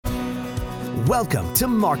Welcome to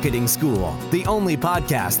Marketing School, the only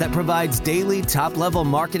podcast that provides daily top-level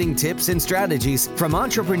marketing tips and strategies from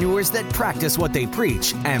entrepreneurs that practice what they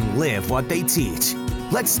preach and live what they teach.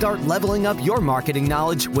 Let's start leveling up your marketing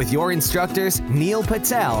knowledge with your instructors, Neil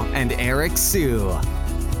Patel and Eric Sue.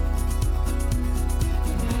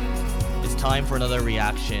 It's time for another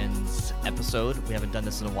reactions episode. We haven't done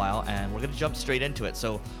this in a while, and we're going to jump straight into it.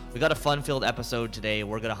 So we got a fun-filled episode today.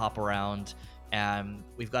 We're going to hop around, and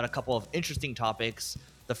we've got a couple of interesting topics.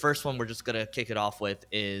 The first one we're just going to kick it off with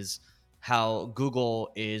is how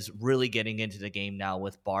Google is really getting into the game now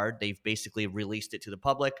with Bard. They've basically released it to the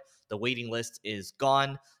public. The waiting list is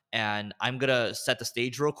gone, and I'm going to set the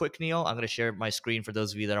stage real quick, Neil. I'm going to share my screen for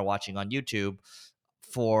those of you that are watching on YouTube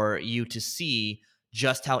for you to see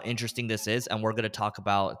just how interesting this is, and we're going to talk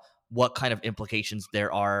about what kind of implications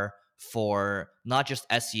there are for not just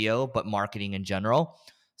SEO, but marketing in general.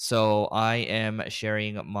 So I am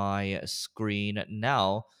sharing my screen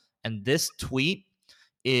now, and this tweet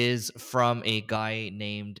is from a guy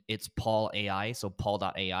named It's Paul AI, so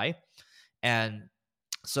Paul.ai. And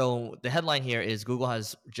so the headline here is Google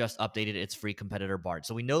has just updated its free competitor Bard.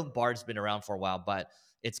 So we know Bard's been around for a while, but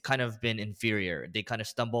it's kind of been inferior. They kind of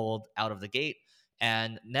stumbled out of the gate,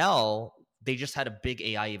 and now they just had a big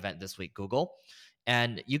AI event this week, Google.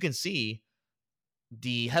 And you can see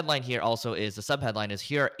the headline here also is, the subheadline is,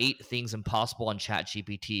 here are 8 things impossible on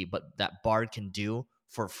ChatGPT, but that Bard can do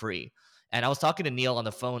for free. And I was talking to Neil on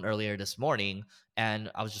the phone earlier this morning, and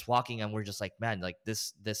I was just walking, and we're just like, man, like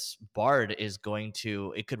this Bard is going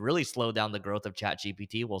to, it could really slow down the growth of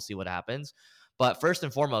ChatGPT. We'll see what happens. But first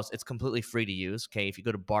and foremost, it's completely free to use. Okay, if you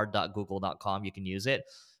go to bard.google.com, you can use it.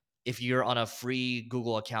 If you're on a free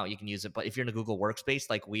Google account, you can use it. But if you're in a Google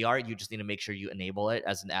workspace like we are, you just need to make sure you enable it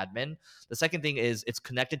as an admin. The second thing is it's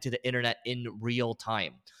connected to the internet in real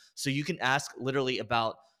time. So you can ask literally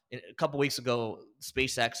about, a couple weeks ago,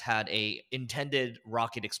 SpaceX had a intended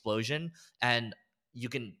rocket explosion, and you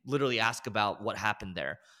can literally ask about what happened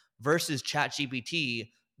there. Versus ChatGPT,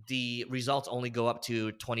 the results only go up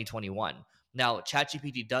to 2021. Now,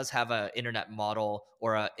 ChatGPT does have an internet model,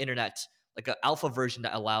 or an internet, like an alpha version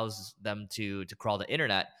that allows them to crawl the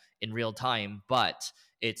internet in real time, but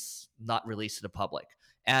it's not released to the public.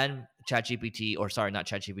 And ChatGPT, or sorry, not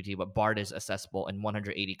ChatGPT, but Bard is accessible in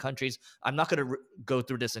 180 countries. I'm not going to go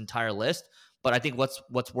through this entire list, but I think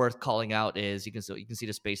what's worth calling out is you can see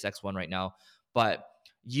the SpaceX one right now, but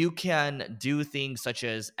you can do things such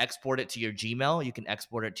as export it to your Gmail, you can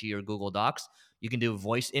export it to your Google Docs, you can do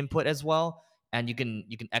voice input as well, and you can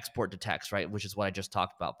export to text, right, which is what I just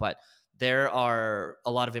talked about. But there are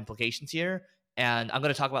a lot of implications here, and I'm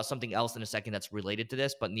going to talk about something else in a second that's related to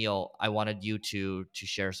this. But Neil, I wanted you to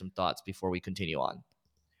share some thoughts before we continue on.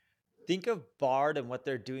 Think of Bard, and what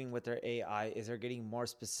they're doing with their AI is they're getting more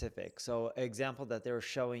specific. So an example that they were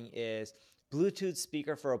showing is Bluetooth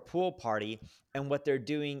speaker for a pool party. And what they're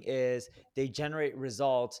doing is they generate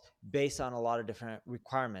results based on a lot of different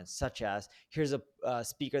requirements, such as here's a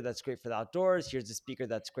speaker that's great for the outdoors. Here's a speaker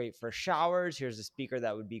that's great for showers. Here's a speaker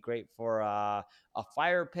that would be great for a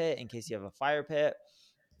fire pit, in case you have a fire pit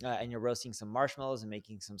and you're roasting some marshmallows and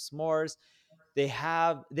making some s'mores. They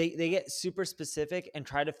get super specific and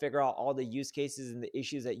try to figure out all the use cases and the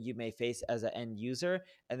issues that you may face as an end user,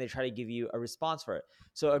 and they try to give you a response for it.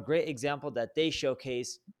 So a great example that they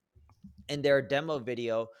showcase in their demo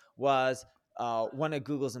video was one of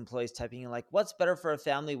Google's employees typing in, like, what's better for a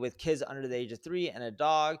family with kids under the age of 3 and a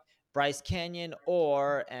dog, Bryce Canyon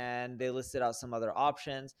and they listed out some other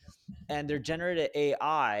options. And their generative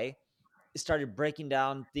AI started breaking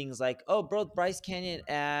down things like, oh, both Bryce Canyon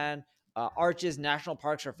and Arches National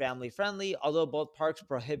Parks are family friendly, although both parks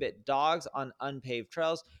prohibit dogs on unpaved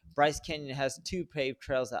trails. Bryce Canyon has 2 paved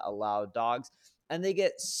trails that allow dogs, and they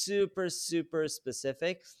get super, super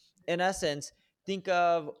specific. In essence, think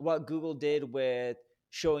of what Google did with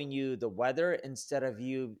showing you the weather instead of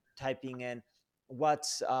you typing in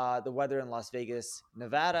what's the weather in Las Vegas,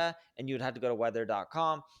 Nevada, and you'd have to go to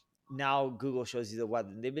weather.com. Now Google shows you the weather.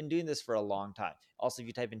 And they've been doing this for a long time. Also, if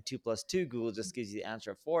you type in 2 + 2, Google just gives you the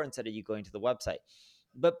answer of 4 instead of you going to the website.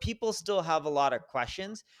 But people still have a lot of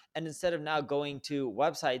questions. And instead of now going to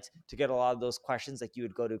websites to get a lot of those questions, like you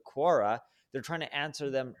would go to Quora, they're trying to answer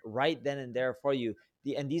them right then and there for you.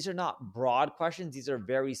 And these are not broad questions. These are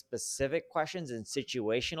very specific questions and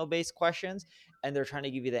situational based questions. And they're trying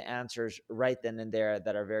to give you the answers right then and there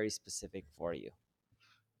that are very specific for you.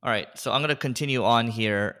 All right, so I'm going to continue on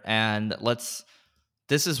here, and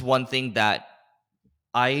this is one thing that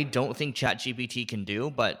I don't think ChatGPT can do,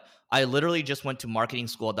 but I literally just went to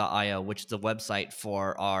marketingschool.io, which is the website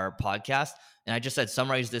for our podcast, and I just said,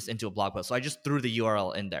 summarize this into a blog post. So I just threw the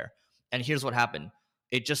URL in there. And here's what happened.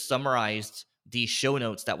 It just summarized the show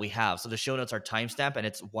notes that we have. So the show notes are timestamped and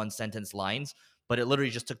it's one sentence lines, but it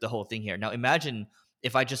literally just took the whole thing here. Now imagine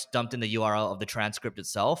if I just dumped in the URL of the transcript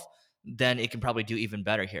itself, then it can probably do even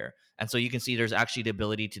better here. And so you can see there's actually the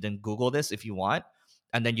ability to then Google this if you want.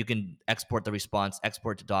 And then you can export the response,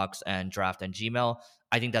 export to Docs and Draft and Gmail.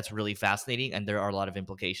 I think that's really fascinating. And there are a lot of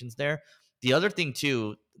implications there. The other thing,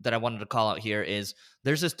 too, that I wanted to call out here is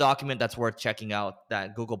there's this document that's worth checking out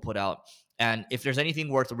that Google put out. And if there's anything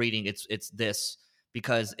worth reading, it's this,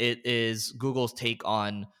 because it is Google's take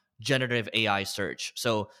on generative AI search.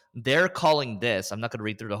 So they're calling this, I'm not going to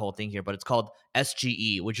read through the whole thing here, but it's called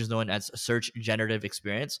SGE, which is known as Search Generative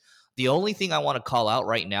Experience. The only thing I want to call out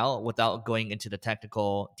right now, without going into the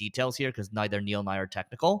technical details here, because neither Neil and I are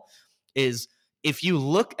technical, is if you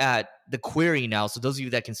look at the query now, so those of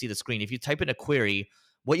you that can see the screen, if you type in a query,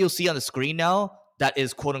 what you'll see on the screen now that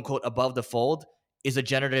is quote unquote above the fold is a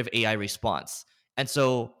generative AI response. And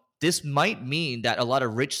so this might mean that a lot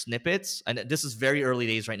of rich snippets, and this is very early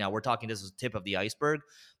days right now, we're talking this is the tip of the iceberg,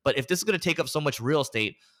 but if this is going to take up so much real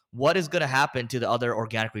estate, what is going to happen to the other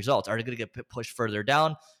organic results? Are they going to get pushed further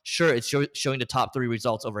down? Sure, it's showing the top 3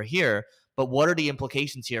 results over here, but what are the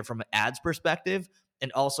implications here from an ads perspective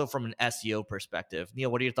and also from an SEO perspective?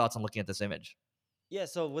 Neil, what are your thoughts on looking at this image? Yeah,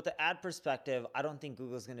 so with the ad perspective, I don't think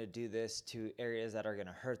Google's going to do this to areas that are going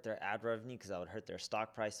to hurt their ad revenue, because that would hurt their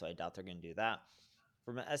stock price. So I doubt they're going to do that.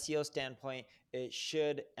 From an SEO standpoint, it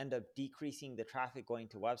should end up decreasing the traffic going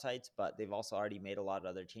to websites, but they've also already made a lot of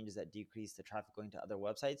other changes that decrease the traffic going to other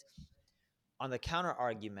websites. On the counter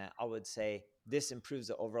argument, I would say this improves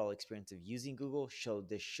the overall experience of using Google. So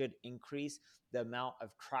this should increase the amount of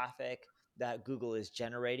traffic that Google is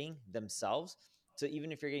generating themselves. So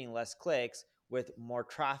even if you're getting less clicks with more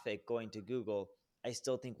traffic going to Google, I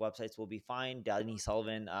still think websites will be fine. Danny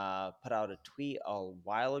Sullivan put out a tweet a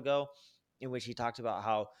while ago in which he talked about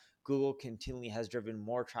how Google continually has driven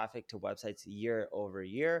more traffic to websites year over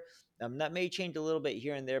year. That may change a little bit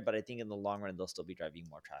here and there, but I think in the long run, they'll still be driving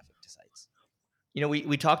more traffic to sites. You know,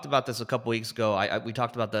 we talked about this a couple weeks ago. We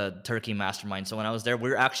talked about the Turkey mastermind. So when I was there, we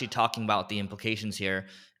were actually talking about the implications here.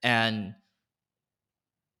 And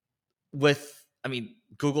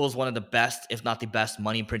Google is one of the best, if not the best,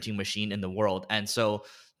 money printing machine in the world. And so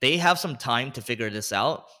they have some time to figure this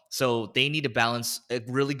out. So they need to balance a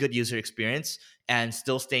really good user experience and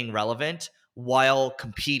still staying relevant while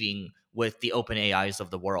competing with the open AIs of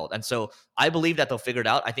the world. And so I believe that they'll figure it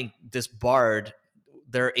out. I think this Bard,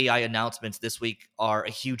 their AI announcements this week, are a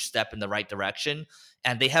huge step in the right direction.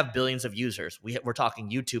 And they have billions of users. We're talking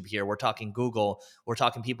YouTube here. We're talking Google. We're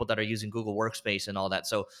talking people that are using Google Workspace and all that.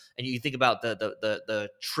 So, and you think about the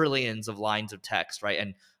trillions of lines of text, right?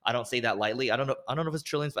 And I don't say that lightly. I don't know if it's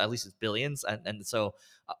trillions, but at least it's billions. And so,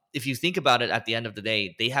 if you think about it, at the end of the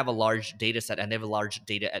day, they have a large data set and they have a large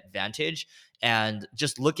data advantage. And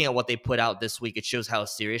just looking at what they put out this week, it shows how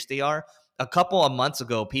serious they are. A couple of months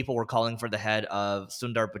ago, people were calling for the head of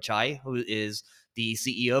Sundar Pichai, who is the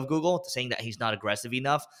CEO of Google, saying that he's not aggressive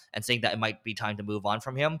enough and saying that it might be time to move on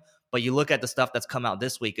from him. But you look at the stuff that's come out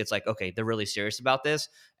this week, it's like, okay, they're really serious about this.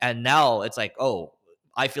 And now it's like, oh,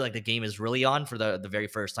 I feel like the game is really on for the very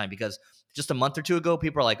first time, because just a month or two ago,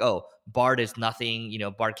 people are like, oh, Bard is nothing,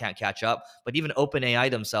 Bard can't catch up. But even OpenAI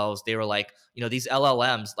themselves, they were like, these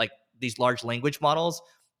LLMs, like these large language models,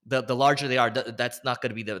 the larger they are, that's not going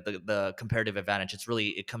to be the comparative advantage.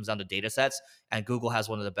 It comes down to data sets, and Google has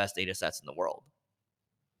one of the best data sets in the world.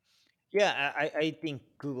 Yeah, I think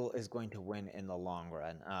Google is going to win in the long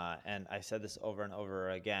run. And I said this over and over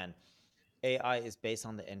again. AI is based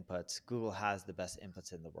on the inputs. Google has the best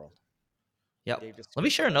inputs in the world. Yep. Let me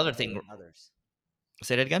share another thing. Others.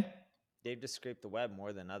 Say that again? They've just scraped the web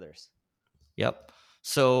more than others. Yep.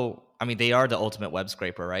 So, they are the ultimate web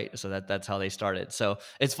scraper, right? So that's how they started. So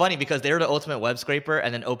it's funny because they were the ultimate web scraper,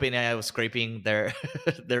 and then OpenAI was scraping their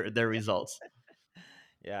their results.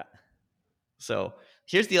 Yeah. So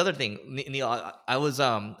here's the other thing, Neil. I was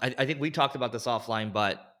I think we talked about this offline,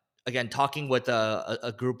 but again, talking with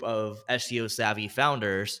a group of SEO savvy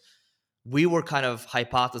founders, we were kind of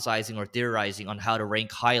hypothesizing or theorizing on how to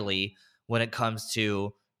rank highly when it comes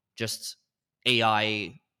to just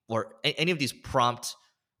AI or any of these prompt,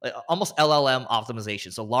 almost LLM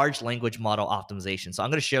optimization, so large language model optimization. So I'm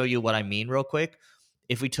going to show you what I mean real quick.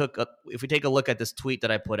 If we take a look at this tweet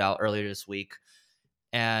that I put out earlier this week,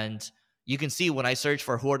 and you can see when I search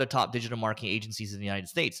for who are the top digital marketing agencies in the United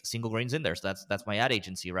States, Single Grain's in there. So that's my ad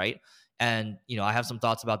agency, right? And I have some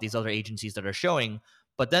thoughts about these other agencies that are showing.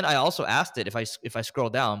 But then I also asked it, if I scroll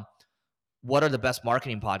down, what are the best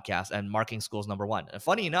marketing podcasts? And Marketing School's number one. And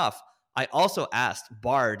funny enough, I also asked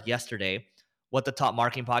Bard yesterday, what the top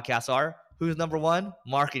marketing podcasts are. Who's number one?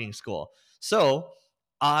 Marketing School. So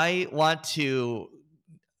I want to,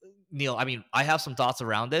 Neil, I mean, I have some thoughts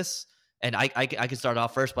around this, and I can start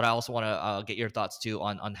off first, but I also want to get your thoughts too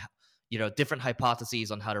on different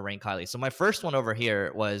hypotheses on how to rank highly. So my first one over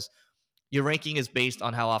here was your ranking is based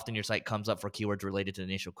on how often your site comes up for keywords related to the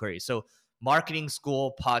initial query. So Marketing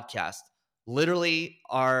School Podcast, literally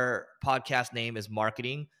our podcast name is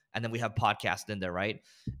marketing, and then we have podcast in there, right?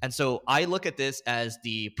 And so I look at this as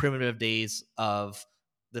the primitive days of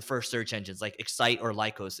the first search engines like Excite or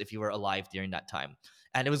Lycos if you were alive during that time.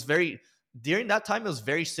 And it was during that time, it was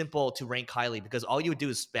very simple to rank highly because all you would do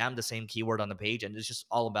is spam the same keyword on the page, and it's just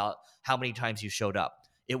all about how many times you showed up.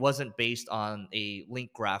 It wasn't based on a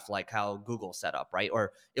link graph like how Google set up, right?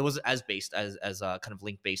 Or it wasn't as based as a kind of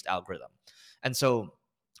link based algorithm. And so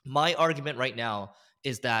my argument right now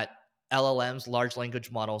is that LLMs, large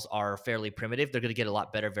language models, are fairly primitive. They're going to get a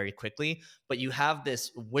lot better very quickly, but you have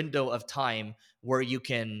this window of time where you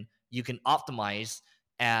can optimize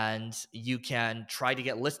and you can try to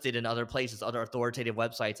get listed in other places, other authoritative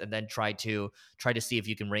websites, and then try to see if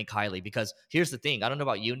you can rank highly. Because here's the thing, I don't know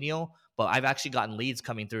about you, Neil, but I've actually gotten leads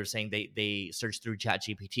coming through saying they searched through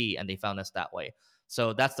ChatGPT and they found us that way.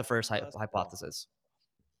 So that's the first Oh, that's cool. hypothesis.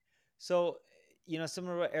 So,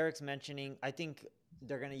 similar to what Eric's mentioning, I think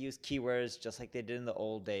they're going to use keywords just like they did in the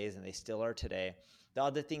old days and they still are today. The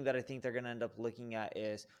other thing that I think they're going to end up looking at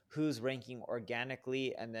is who's ranking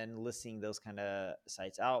organically and then listing those kind of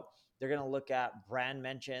sites out. They're going to look at brand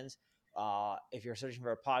mentions. If you're searching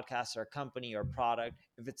for a podcast or a company or product,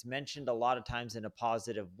 if it's mentioned a lot of times in a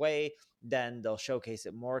positive way, then they'll showcase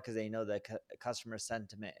it more because they know that customer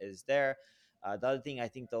sentiment is there. The other thing I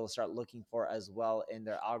think they'll start looking for as well in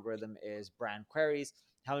their algorithm is brand queries.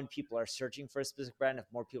 How many people are searching for a specific brand? If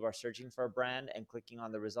more people are searching for a brand and clicking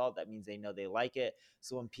on the result, that means they know they like it.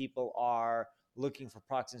 So when people are looking for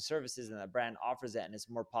products and services and that brand offers it and it's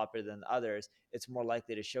more popular than others, it's more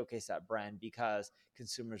likely to showcase that brand because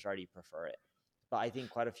consumers already prefer it. But I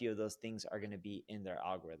think quite a few of those things are going to be in their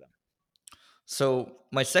algorithm. So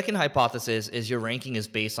my second hypothesis is your ranking is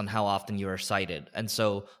based on how often you are cited. And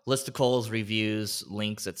so listicles, reviews,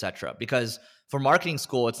 links, etc. Because for Marketing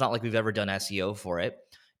School, it's not like we've ever done SEO for it.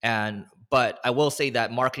 But I will say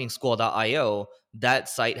that marketingschool.io, that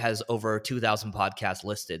site has over 2,000 podcasts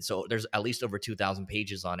listed. So there's at least over 2,000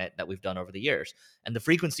 pages on it that we've done over the years. And the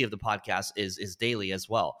frequency of the podcast is daily as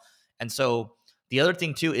well. And so the other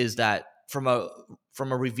thing too is that from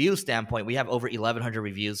a review standpoint, we have over 1,100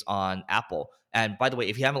 reviews on Apple. And by the way,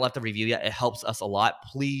 if you haven't left a review yet, it helps us a lot.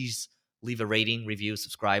 Please leave a rating, review,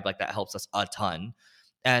 subscribe. Like that helps us a ton.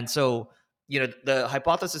 And so, the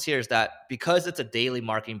hypothesis here is that because it's a daily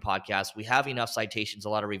marketing podcast, we have enough citations, a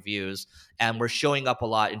lot of reviews, and we're showing up a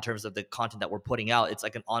lot in terms of the content that we're putting out. It's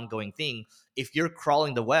like an ongoing thing. If you're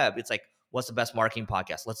crawling the web, it's like, what's the best marketing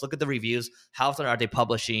podcast? Let's look at the reviews. How often are they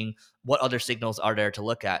publishing? What other signals are there to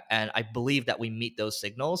look at? And I believe that we meet those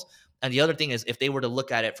signals. And the other thing is, if they were to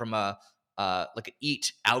look at it from a like an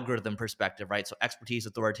each algorithm perspective, right? So expertise,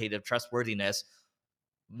 authoritative, trustworthiness.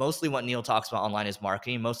 Mostly what Neil talks about online is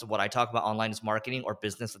marketing. Most of what I talk about online is marketing or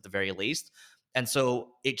business at the very least. And so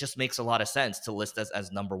it just makes a lot of sense to list us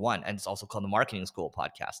as number one. And it's also called the Marketing School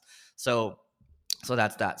Podcast. So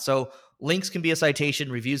that's that. So links can be a citation,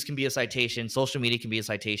 reviews can be a citation, social media can be a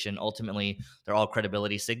citation. Ultimately, they're all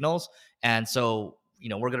credibility signals. And so,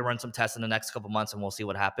 we're going to run some tests in the next couple months and we'll see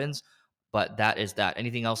what happens. But that is that.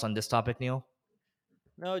 Anything else on this topic, Neil?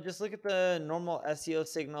 No, just look at the normal SEO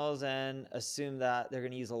signals and assume that they're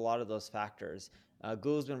going to use a lot of those factors.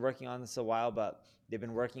 Google's been working on this a while, but they've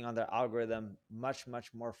been working on their algorithm much,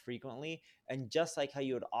 much more frequently. And just like how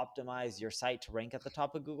you would optimize your site to rank at the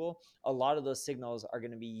top of Google, a lot of those signals are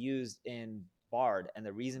going to be used in Bard. And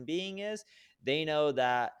the reason being is they know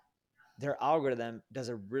that their algorithm does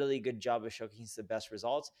a really good job of showcasing the best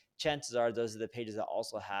results. Chances are those are the pages that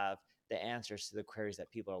also have the answers to the queries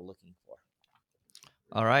that people are looking for.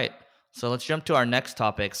 All right. So let's jump to our next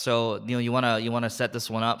topic. So, Neil, you wanna set this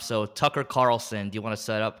one up. So Tucker Carlson, do you want to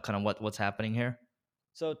set up kind of what's happening here?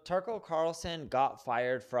 So Tucker Carlson got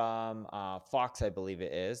fired from Fox, I believe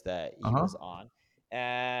it is, that he Uh-huh. was on.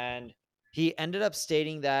 And he ended up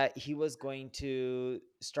stating that he was going to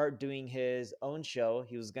start doing his own show.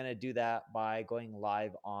 He was going to do that by going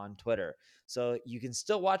live on Twitter. So you can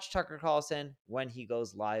still watch Tucker Carlson when he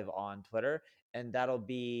goes live on Twitter, and that'll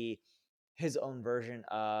be his own version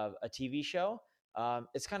of a TV show.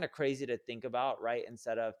 It's kind of crazy to think about, right?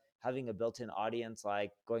 Instead of having a built in audience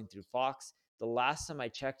like going through Fox, the last time I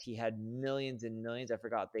checked, he had millions and millions. I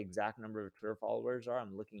forgot the exact number of Twitter followers are.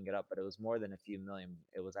 I'm looking it up, but it was more than a few million.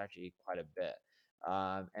 It was actually quite a bit.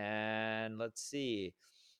 And let's see,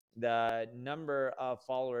 the number of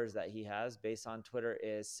followers that he has based on Twitter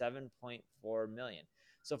is 7.4 million.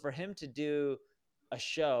 So for him to do a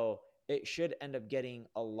show, it should end up getting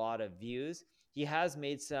a lot of views. He has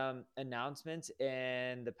made some announcements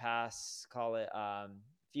in the past, call it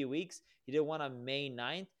few weeks. He did one on May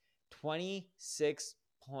 9th,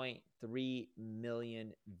 26.3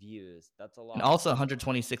 million views. That's a And lot. also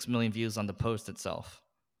 126 million views on the post itself.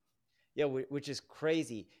 Yeah, which is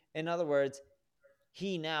crazy. In other words,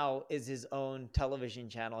 he now is his own television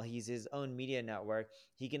channel. He's his own media network.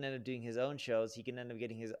 He can end up doing his own shows. He can end up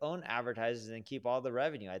getting his own advertisers and keep all the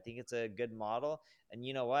revenue. I think it's a good model. And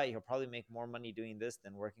you know what? He'll probably make more money doing this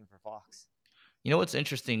than working for Fox. You know what's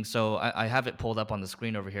interesting? So I have it pulled up on the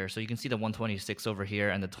screen over here. So you can see the 126 over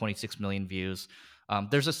here and the 26 million views.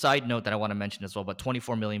 There's a side note that I want to mention as well, but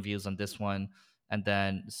 24 million views on this one, and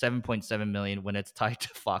then 7.7 million when it's tied to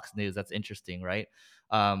Fox News. That's interesting, right?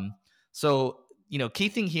 So key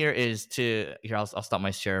thing here is I'll stop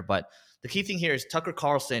my share, but the key thing here is Tucker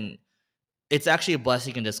Carlson. It's actually a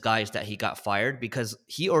blessing in disguise that he got fired because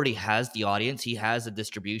he already has the audience, he has the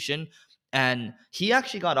distribution, and he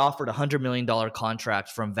actually got offered $100 million contract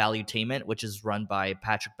from Valuetainment, which is run by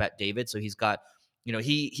Patrick Bet David. So he's got,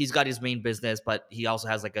 he's got his main business, but he also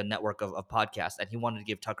has like a network of podcasts, and he wanted to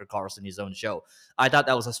give Tucker Carlson his own show. I thought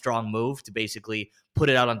that was a strong move to basically put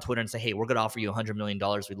it out on Twitter and say, hey, we're going to offer you $100 million.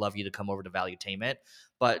 We'd love you to come over to Valuetainment.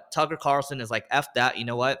 But Tucker Carlson is like, F that. You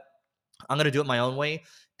know what? I'm going to do it my own way.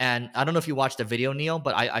 And I don't know if you watched the video, Neil,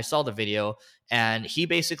 but I saw the video, and he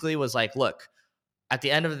basically was like, look, at the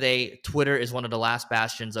end of the day, Twitter is one of the last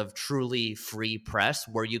bastions of truly free press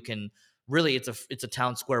where you can really, it's a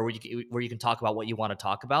town square where you can talk about what you want to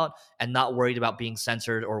talk about and not worried about being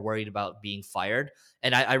censored or worried about being fired.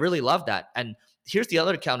 And I really love that. And here's the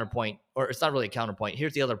other counterpoint, or it's not really a counterpoint.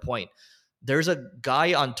 Here's the other point. There's a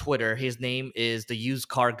guy on Twitter. His name is the Used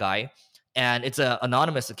Car Guy, and it's an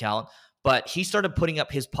anonymous account. But he started putting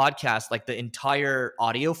up his podcast, like the entire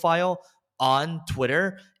audio file, on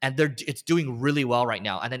Twitter, and it's doing really well right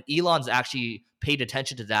now. And then Elon's actually paid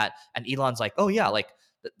attention to that, and Elon's like, oh yeah, like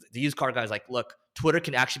the used car guy's like, look, Twitter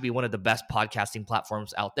can actually be one of the best podcasting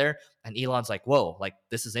platforms out there. And Elon's like, whoa, like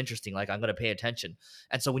this is interesting. Like I'm going to pay attention.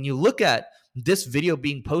 And so when you look at this video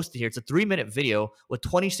being posted here, it's a 3-minute video with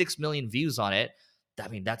 26 million views on it. I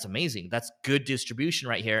mean, that's amazing. That's good distribution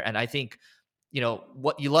right here. And I think,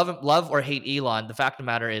 what you love or hate Elon, the fact of the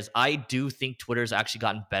matter is I do think Twitter's actually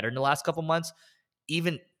gotten better in the last couple months,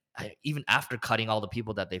 even after cutting all the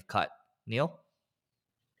people that they've cut. Neil?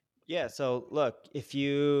 Yeah. So look, if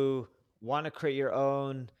you want to create your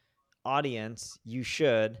own audience, you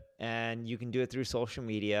should, and you can do it through social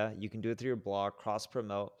media. You can do it through your blog, cross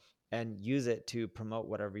promote, and use it to promote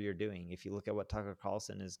whatever you're doing. If you look at what Tucker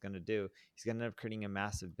Carlson is going to do, he's going to end up creating a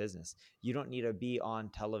massive business. You don't need to be on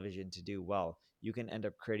television to do well. You can end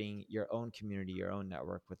up creating your own community, your own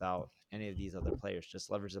network without any of these other players. Just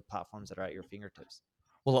leverage the platforms that are at your fingertips.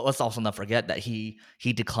 Well, let's also not forget that he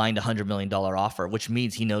declined $100 million offer, which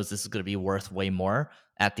means he knows this is going to be worth way more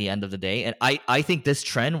at the end of the day. And I think this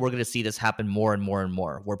trend, we're going to see this happen more and more and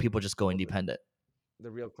more, where people just go independent. The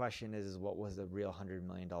real question is what was the real $100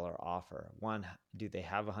 million offer? One, do they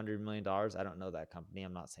have $100 million? I don't know that company.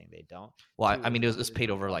 I'm not saying they don't. Well, Two, I mean, is it was paid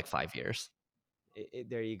over like 5 years.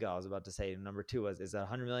 there you go. I was about to say number two was, is it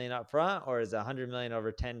 100 million up front or is it 100 million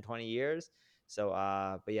over 10, 20 years? So,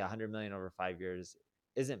 but yeah, 100 million over 5 years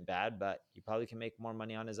isn't bad, but he probably can make more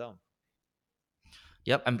money on his own.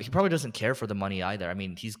 Yep. I mean, he probably doesn't care for the money either. I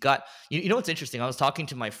mean, he's got, you know what's interesting? I was talking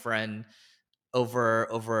to my friend over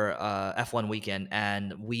F1 weekend,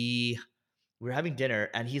 and we were having dinner,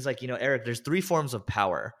 and he's like, Eric, there's 3 forms of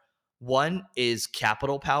power. One is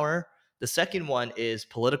capital power, the second one is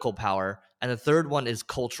political power, and the third one is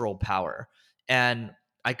cultural power. And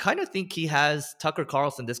I kind of think he has Tucker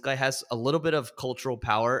Carlson. This guy has a little bit of cultural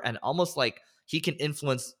power, and almost like he can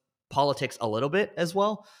influence politics a little bit as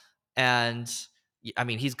well. And I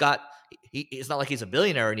mean, it's not like he's a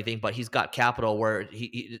billionaire or anything, but he's got capital where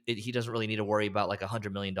he doesn't really need to worry about like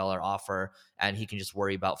 $100 million offer, and he can just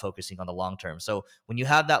worry about focusing on the long term. So when you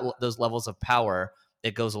have those levels of power,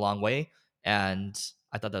 it goes a long way. And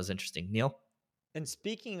I thought that was interesting. Neil? And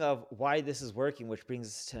speaking of why this is working, which brings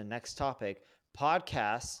us to the next topic,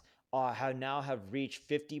 podcasts have reached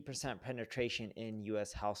 50% penetration in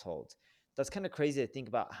U.S. households. That's kind of crazy to think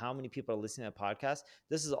about how many people are listening to podcasts.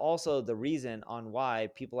 This is also the reason on why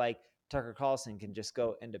people like Tucker Carlson can just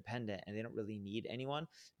go independent and they don't really need anyone,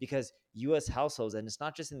 because U.S. households, and it's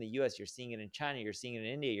not just in the U.S., you're seeing it in China, you're seeing it in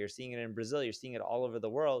India, you're seeing it in Brazil, you're seeing it all over the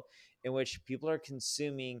world, in which people are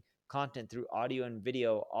consuming content through audio and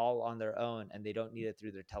video all on their own, and they don't need it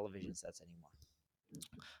through their television sets anymore.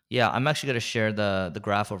 Yeah, I'm actually going to share the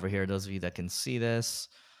graph over here, those of you that can see this.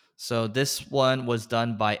 So this one was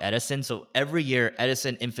done by Edison. So every year,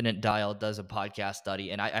 Edison Infinite Dial does a podcast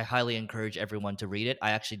study, and I highly encourage everyone to read it.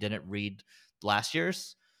 I actually didn't read last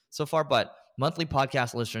year's so far, but monthly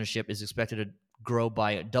podcast listenership is expected to grow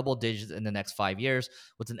by double digits in the next 5 years,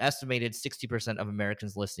 with an estimated 60% of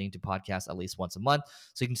Americans listening to podcasts at least once a month.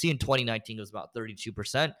 So you can see in 2019, it was about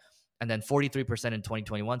 32%. And then 43% in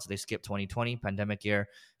 2021, so they skipped 2020, pandemic year,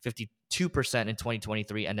 52% in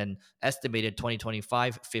 2023, and then estimated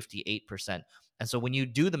 2025, 58%. And so when you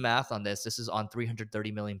do the math on this is on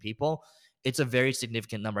 330 million people. It's a very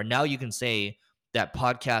significant number. Now you can say that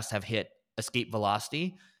podcasts have hit escape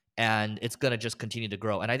velocity, and it's going to just continue to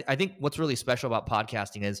grow. And I think what's really special about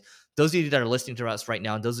podcasting is those of you that are listening to us right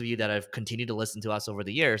now, and those of you that have continued to listen to us over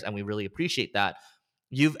the years, and we really appreciate that,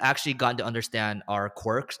 you've actually gotten to understand our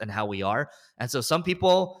quirks and how we are. And so some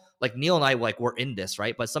people, like Neil and I, like, we're in this,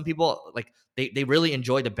 right? But some people, like, they really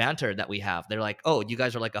enjoy the banter that we have. They're like, oh, you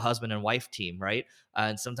guys are like a husband and wife team, right?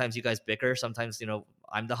 And sometimes you guys bicker. Sometimes,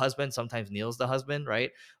 I'm the husband. Sometimes Neil's the husband,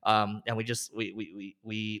 right? And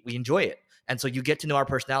we enjoy it. And so you get to know our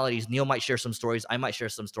personalities. Neil might share some stories. I might share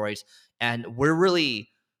some stories. And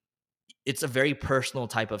it's a very personal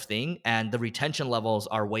type of thing, and the retention levels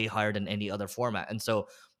are way higher than any other format. And so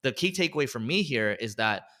the key takeaway from me here is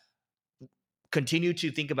that continue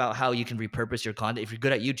to think about how you can repurpose your content. If you're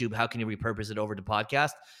good at YouTube, how can you repurpose it over to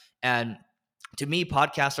podcast? And to me,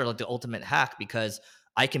 podcasts are like the ultimate hack, because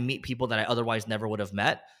I can meet people that I otherwise never would have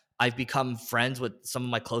met. I've become friends with some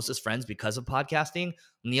of my closest friends because of podcasting.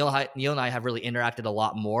 Neil and I have really interacted a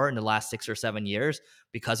lot more in the last 6 or 7 years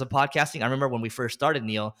because of podcasting. I remember when we first started,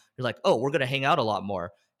 Neil, you're like, oh, we're going to hang out a lot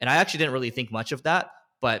more. And I actually didn't really think much of that,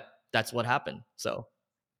 but that's what happened. So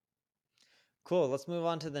Cool. Let's move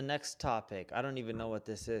on to the next topic. I don't even know what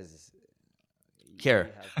this is.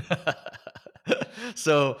 here.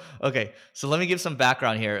 So let me give some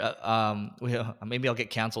background here. Maybe I'll get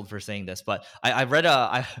canceled for saying this, but I read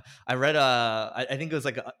I think it was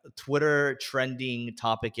like a Twitter trending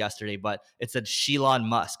topic yesterday, but it said Shelon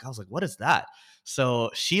Musk. I was like, what is that?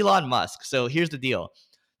 So Shelon Musk. So here's the deal.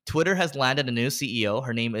 Twitter has landed a new CEO.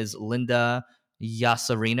 Her name is Linda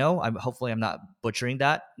Yasarino. Hopefully I'm not butchering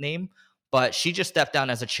that name, but she just stepped down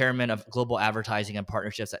as a chairman of global advertising and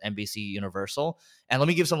partnerships at NBC Universal. And let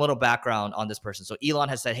me give some little background on this person. So Elon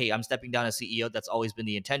has said, hey, I'm stepping down as CEO. That's always been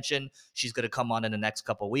the intention. She's going to come on in the next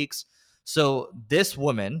couple of weeks. So this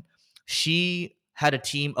woman, she had a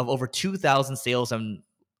team of over 2,000 sales and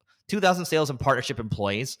partnership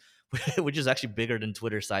employees, which is actually bigger than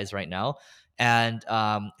Twitter's size right now. And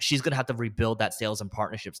she's going to have to rebuild that sales and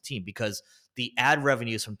partnerships team, because the ad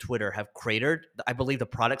revenues from Twitter have cratered. I believe the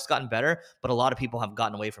product's gotten better, but a lot of people have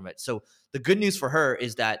gotten away from it. So the good news for her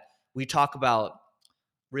is that we talk about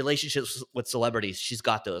relationships with celebrities. She's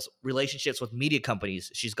got those. Relationships with media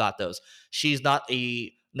companies. She's got those. She's not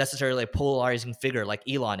necessarily a polarizing figure like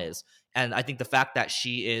Elon is. And I think the fact that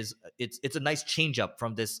she is, it's a nice change up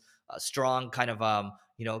from this strong kind of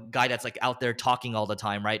guy that's like out there talking all the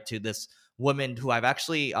time, right, to this woman who I've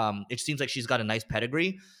actually it seems like she's got a nice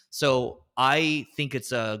pedigree. So I think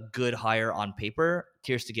it's a good hire on paper.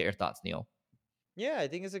 Curious to get your thoughts, Neil. Yeah, I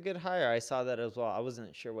think it's a good hire. I saw that as well. I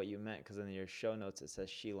wasn't sure what you meant, because in your show notes it says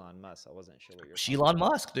Shelon Musk. I wasn't sure what you're talking Shelon about.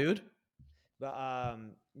 Musk, dude. But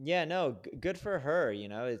yeah, no, good for her.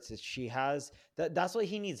 She has that's what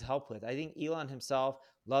he needs help with. I think Elon himself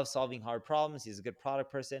loves solving hard problems. He's a good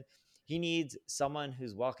product person. He needs someone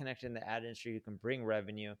who's well connected in the ad industry who can bring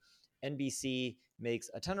revenue. NBC makes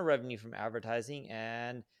a ton of revenue from advertising,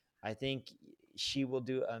 and I think she will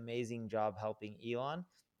do an amazing job helping Elon.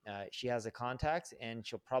 She has the contacts, and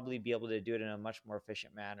she'll probably be able to do it in a much more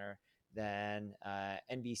efficient manner than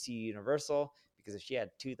NBC Universal, because if she had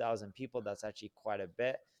 2,000 people, that's actually quite a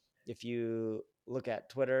bit. If you look at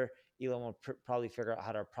Twitter, Elon will probably figure out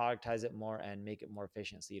how to productize it more and make it more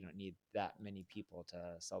efficient, so you don't need that many people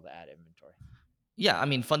to sell the ad inventory. Yeah, I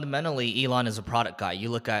mean, fundamentally, Elon is a product guy. You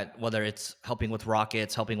look at whether it's helping with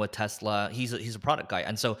rockets, helping with Tesla, he's a product guy.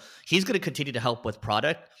 And so he's going to continue to help with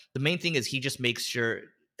product. The main thing is he just makes sure,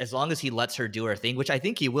 as long as he lets her do her thing, which I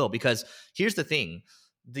think he will, because here's the thing.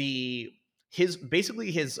 His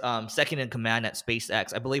second in command at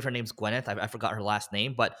SpaceX, I believe her name's Gwyneth. I forgot her last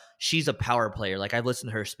name, but she's a power player. Like, I've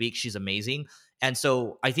listened to her speak. She's amazing. And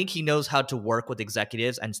so I think he knows how to work with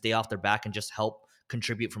executives and stay off their back and just help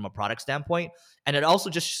contribute from a product standpoint. And it also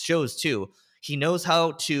just shows too, He knows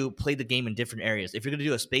how to play the game in different areas. If you're going to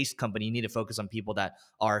do a space company, you need to focus on people that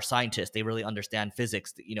are scientists. They really understand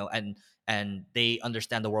physics, and they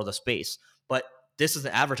understand the world of space. But this is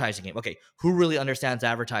an advertising game. Okay, who really understands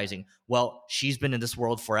advertising? Well, she's been in this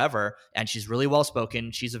world forever, and she's really well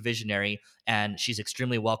spoken. She's a visionary, and she's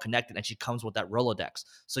extremely well connected, and she comes with that Rolodex.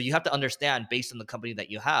 So you have to understand, based on the company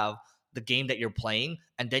that you have, the game that you're playing,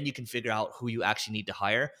 and then you can figure out who you actually need to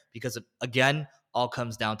hire, because again, all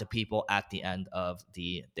comes down to people at the end of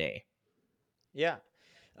the day. Yeah.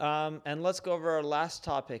 And let's go over our last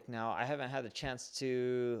topic now. I haven't had a chance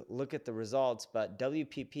to look at the results, but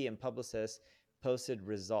WPP and Publicis posted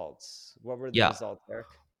results. What were the Yeah, results, Eric?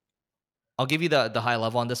 I'll give you the high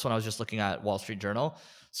level on this one. I was just looking at Wall Street Journal.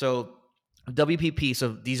 So WPP, so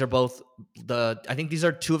these are both I think these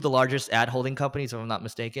are two of the largest ad holding companies, if I'm not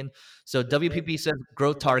mistaken. So They're, WPP says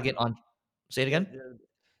growth they're target on, say it they're, again.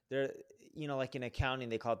 they're, they're, like in accounting,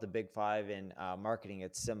 they call it the big five. In marketing,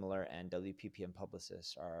 it's similar. And WPP and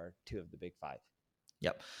Publicis are two of the big five.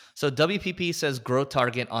 Yep. So WPP says growth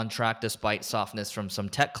target on track despite softness from some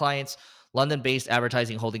tech clients. London-based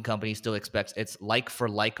advertising holding company still expects its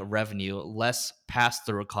like-for-like revenue, less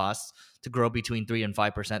pass-through costs, to grow between 3 and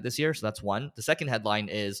 5% this year. So that's one. The second headline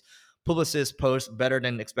is Publicis posts better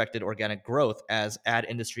than expected organic growth as ad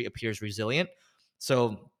industry appears resilient.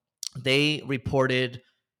 So they reported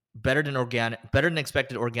better than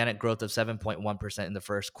expected organic growth of 7.1% in the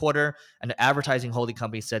first quarter, and the advertising holding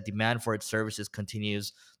company said demand for its services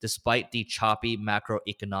continues despite the choppy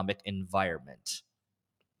macroeconomic environment.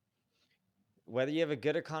 Whether you have a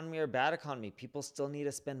good economy or bad economy, people still need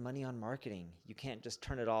to spend money on marketing. You can't just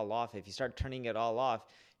turn it all off. If you start turning it all off,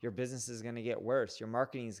 your business is going to get worse. Your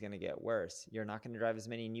marketing is going to get worse. You're not going to drive as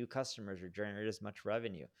many new customers or generate as much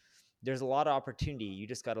revenue. There's a lot of opportunity. You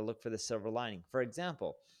just got to look for the silver lining. For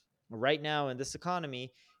example, right now in this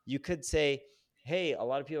economy, you could say, hey, a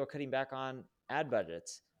lot of people are cutting back on ad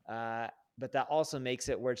budgets. But that also makes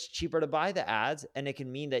it where it's cheaper to buy the ads, and it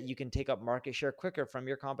can mean that you can take up market share quicker from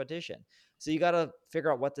your competition. So you got to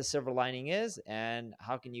figure out what the silver lining is and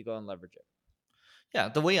how can you go and leverage it. Yeah,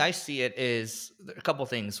 the way I see it is a couple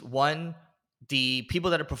things. One, the people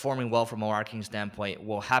that are performing well from a marketing standpoint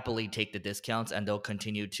will happily take the discounts, and they'll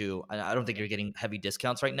continue to. I don't think you're getting heavy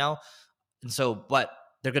discounts right now, and so, but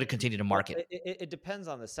they're going to continue to Well, market. it depends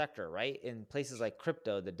on the sector, right? In places like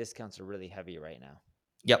crypto, the discounts are really heavy right now.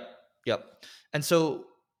 Yep, yep. And so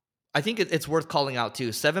I think it's worth calling out too.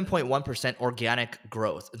 7.1% organic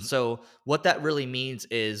growth, and so what that really means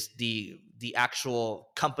is the actual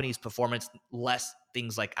company's performance, less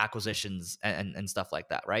things like acquisitions and stuff like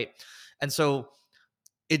that, right? And so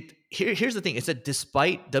here's the thing: it's a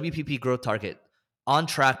despite WPP growth target on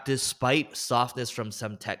track despite softness from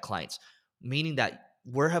some tech clients, meaning that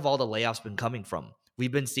where have all the layoffs been coming from?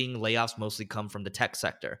 We've been seeing layoffs mostly come from the tech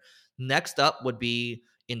sector. Next up would be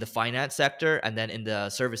in the finance sector, and then in the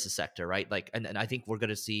services sector, right? Like, and I think we're going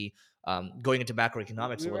to see going into macroeconomics a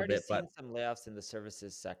We've little already bit, but seen some layoffs in the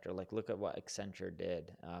services sector. Like, look at what Accenture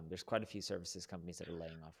did. There's quite a few services companies that are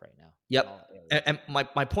laying off right now in yep. all areas. And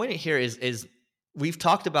my point here is we've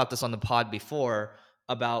talked about this on the pod before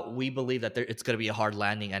about we believe that it's going to be a hard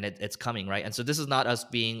landing, and it's coming, right? And so this is not us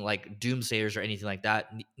being like doomsayers or anything like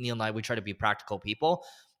that. Neil and I, we try to be practical people.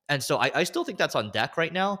 And so I still think that's on deck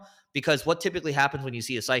right now, because what typically happens when you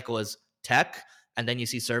see a cycle is tech, and then you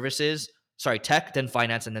see tech, then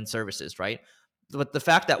finance, and then services, right? But the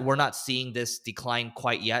fact that we're not seeing this decline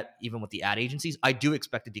quite yet, even with the ad agencies, I do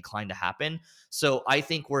expect a decline to happen. So I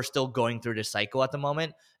think we're still going through this cycle at the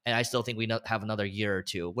moment, and I still think we have another year or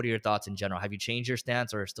two. What are your thoughts in general? Have you changed your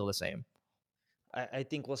stance, or still the same? I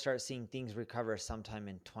think we'll start seeing things recover sometime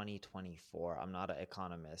in 2024. I'm not an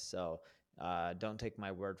economist, so don't take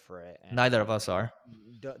my word for it, and Neither of us are.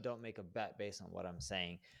 don't make a bet based on what I'm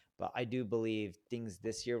saying. But I do believe things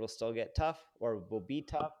this year will still get tough or will be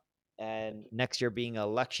tough, and next year being an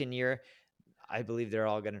election year, I believe they're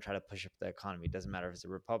all going to try to push up the economy. It doesn't matter if it's a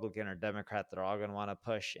Republican or Democrat; they're all going to want to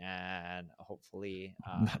push, and hopefully,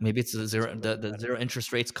 Maybe it's the things zero are a little the, bit the better. zero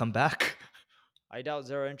interest rates come back. I doubt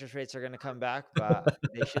zero interest rates are going to come back, but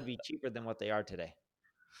they should be cheaper than what they are today.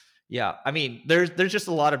 Yeah, I mean, there's just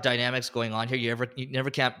a lot of dynamics going on here. You never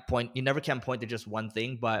can point to just one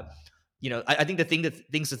thing, but I think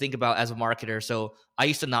things to think about as a marketer. So I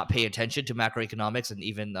used to not pay attention to macroeconomics and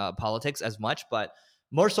even politics as much, but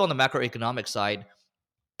more so on the macroeconomic side,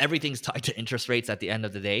 everything's tied to interest rates at the end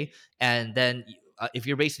of the day. And then if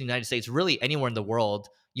you're based in the United States, really anywhere in the world,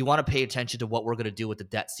 you want to pay attention to what we're going to do with the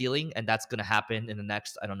debt ceiling, and that's going to happen in the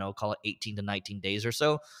next, I don't know, call it 18 to 19 days or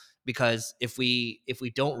so. Because if we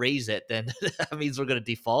don't raise it, then that means we're going to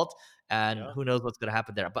default, and Yeah. who knows what's going to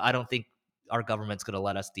happen there. But I don't think our government's going to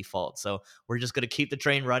let us default. So we're just going to keep the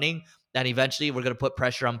train running. And eventually we're going to put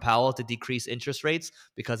pressure on Powell to decrease interest rates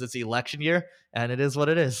because it's the election year and it is what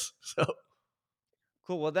it is. So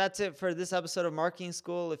Cool. Well, that's it for this episode of Marketing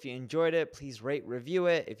School. If you enjoyed it, please rate, review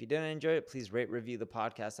it. If you didn't enjoy it, please rate, review the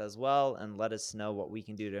podcast as well, and let us know what we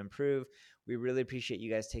can do to improve. We really appreciate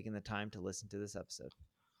you guys taking the time to listen to this episode.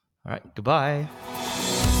 all right, goodbye.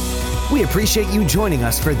 We appreciate you joining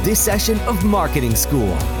us for this session of Marketing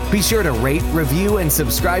School. Be sure to rate, review, and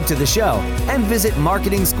subscribe to the show, and visit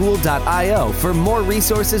marketingschool.io for more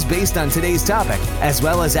resources based on today's topic, as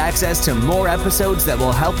well as access to more episodes that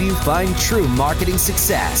will help you find true marketing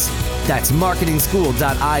success. That's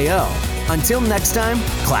marketingschool.io. Until next time,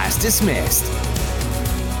 class dismissed.